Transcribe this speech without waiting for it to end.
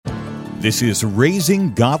This is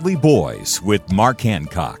Raising Godly Boys with Mark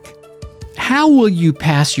Hancock. How will you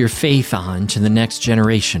pass your faith on to the next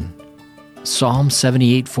generation? Psalm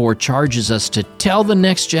 78:4 charges us to tell the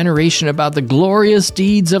next generation about the glorious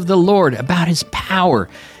deeds of the Lord, about His power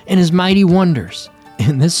and His mighty wonders.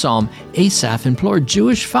 In this psalm, Asaph implored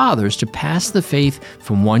Jewish fathers to pass the faith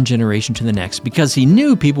from one generation to the next because he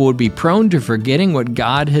knew people would be prone to forgetting what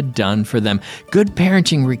God had done for them. Good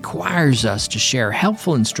parenting requires us to share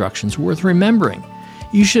helpful instructions worth remembering.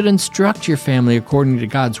 You should instruct your family according to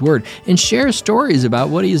God's Word and share stories about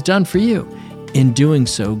what He has done for you. In doing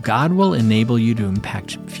so, God will enable you to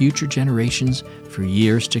impact future generations for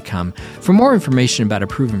years to come. For more information about a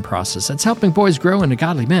proven process that's helping boys grow into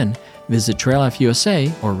godly men, visit Trail Life USA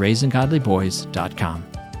or RaisingGodlyBoys.com.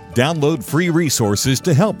 Download free resources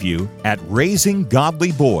to help you at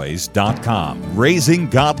RaisingGodlyBoys.com.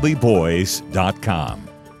 RaisingGodlyBoys.com.